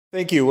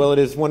Thank you. Well, it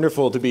is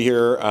wonderful to be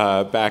here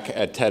back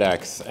at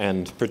TEDx,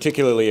 and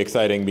particularly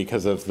exciting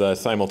because of the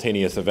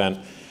simultaneous event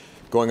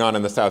going on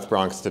in the South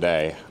Bronx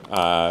today,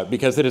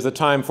 because it is a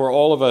time for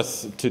all of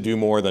us to do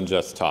more than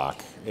just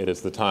talk. It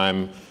is the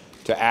time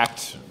to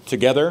act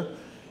together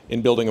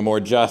in building a more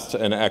just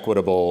and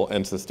equitable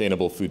and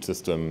sustainable food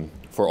system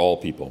for all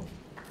people.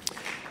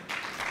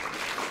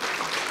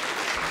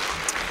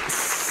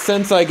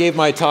 Since I gave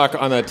my talk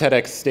on a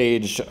TEDx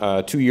stage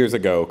 2 years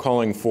ago,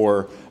 calling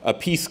for a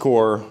Peace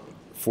Corps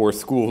for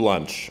school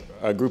lunch,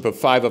 a group of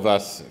 5 of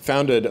us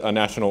founded a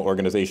national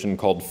organization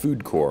called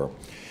FoodCorps,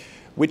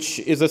 which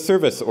is a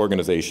service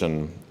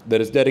organization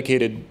that is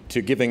dedicated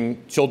to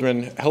giving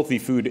children healthy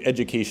food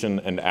education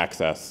and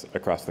access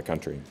across the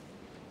country.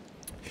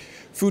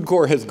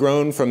 FoodCorps has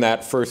grown from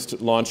that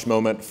first launch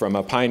moment from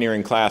a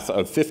pioneering class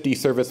of 50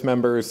 service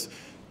members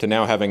to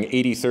now having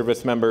 80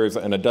 service members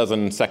and a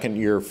dozen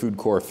second-year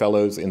FoodCorps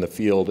fellows in the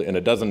field in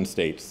a dozen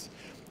states.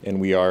 And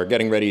we are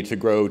getting ready to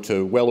grow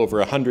to well over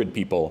 100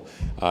 people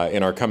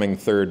in our coming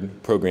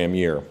 3rd program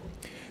year.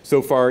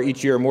 So far,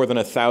 each year, more than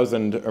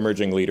 1,000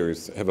 emerging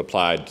leaders have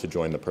applied to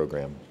join the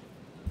program.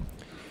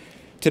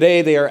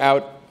 Today, they are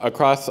out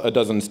across a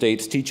dozen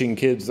states teaching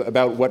kids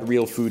about what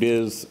real food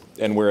is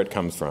and where it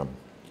comes from.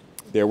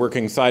 They're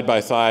working side by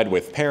side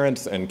with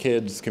parents and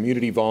kids,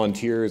 community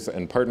volunteers,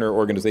 and partner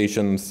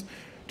organizations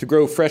to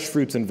grow fresh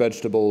fruits and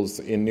vegetables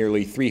in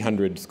nearly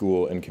 300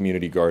 school and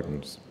community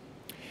gardens.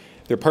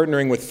 They're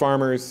partnering with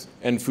farmers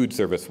and food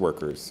service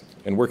workers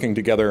and working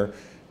together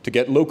to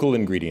get local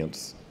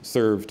ingredients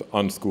served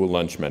on school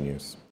lunch menus.